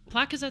plaque.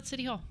 Plaque is at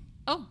City Hall.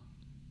 Oh.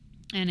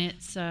 And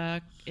it's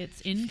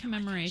in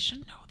commemoration. I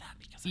should know that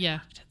because I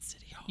worked at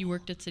City Hall. You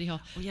worked at City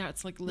Hall. Oh, yeah,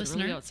 it's like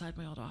literally Listener? outside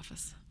my old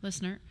office.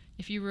 Listener,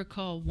 if you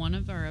recall, one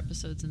of our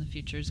episodes in the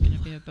future is going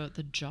to be about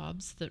the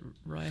jobs that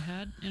Roy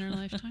had in her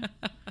lifetime.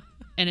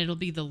 And it'll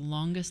be the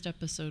longest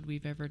episode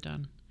we've ever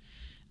done.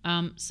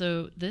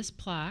 So this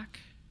plaque,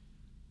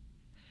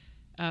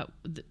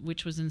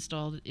 which was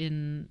installed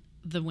in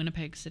the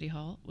Winnipeg City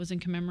Hall, was in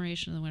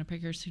commemoration of the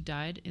Winnipeggers who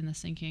died in the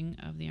sinking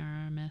of the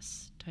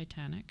RMS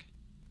Titanic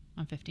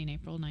on 15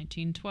 April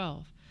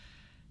 1912.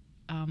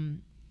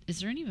 Is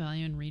there any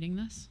value in reading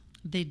this?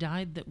 They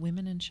died that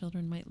women and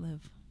children might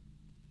live.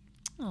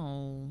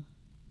 Oh.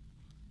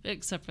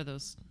 Except for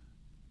those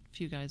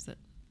few guys that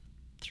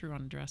threw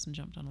on a dress and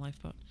jumped on a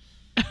lifeboat.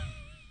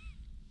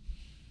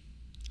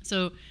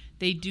 So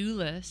they do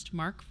list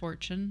Mark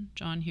Fortune,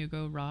 John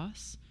Hugo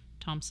Ross,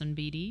 Thompson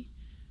Beatty,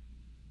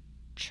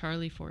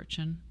 Charlie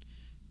Fortune,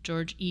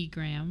 George E.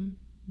 Graham,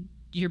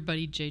 your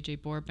buddy J.J.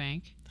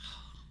 Borbank.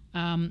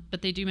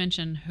 But they do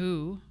mention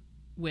who,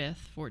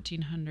 with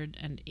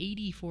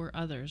 1,484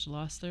 others,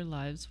 lost their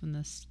lives when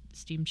the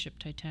steamship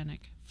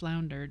Titanic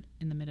floundered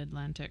in the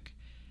mid-Atlantic,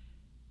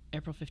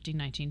 April 15,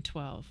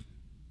 1912.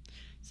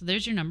 So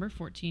there's your number,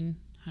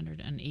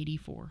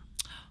 1,484.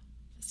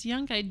 This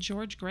young guy,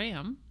 George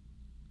Graham,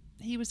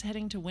 he was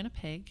heading to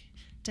Winnipeg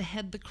to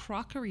head the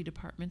crockery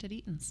department at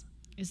Eaton's.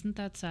 Isn't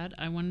that sad?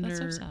 I wonder.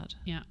 That's so sad.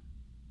 Yeah.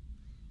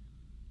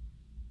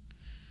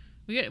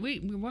 We're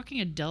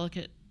walking a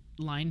delicate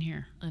line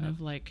here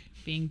of like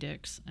being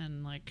dicks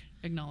and like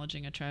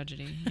acknowledging a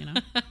tragedy, you know?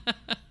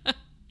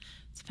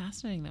 It's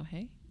fascinating though,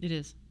 hey? It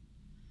is.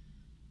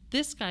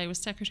 This guy was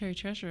secretary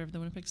treasurer of the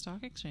Winnipeg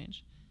Stock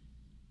Exchange.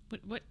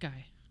 What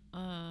guy?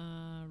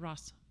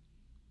 Ross.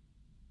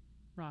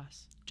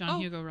 John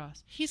Hugo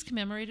Ross. He's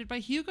commemorated by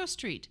Hugo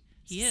Street.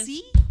 He is.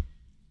 See?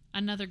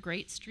 Another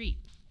great street.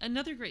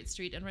 Another great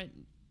street, and right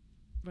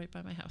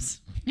by my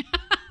house.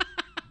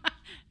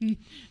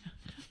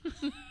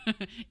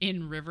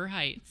 In River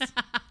Heights.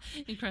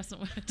 In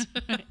Crescentwood.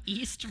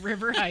 East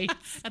River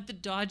Heights. At the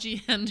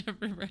dodgy end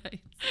of River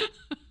Heights.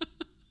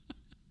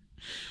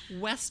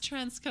 West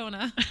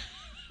Transcona.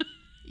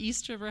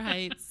 East River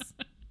Heights.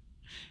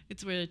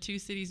 It's where the two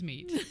cities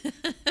meet.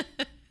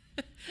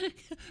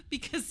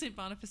 Because St.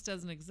 Boniface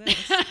doesn't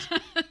exist.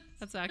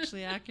 That's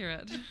actually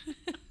accurate.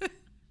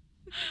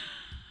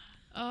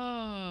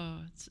 Oh,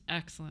 it's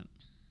excellent.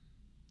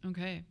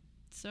 Okay,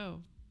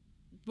 so.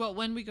 Well,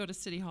 when we go to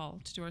City Hall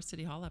to do our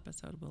City Hall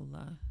episode, we'll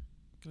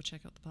go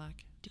check out the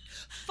plaque.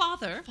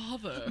 Father,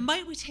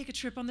 might we take a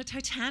trip on the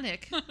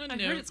Titanic? No. I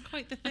heard it's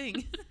quite the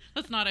thing.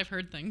 That's not I've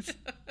heard things.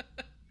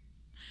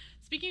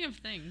 Speaking of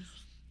things,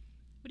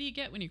 what do you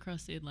get when you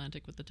cross the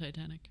Atlantic with the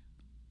Titanic?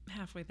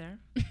 Halfway there.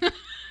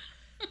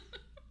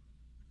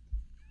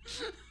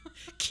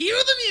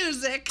 Cue the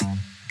music.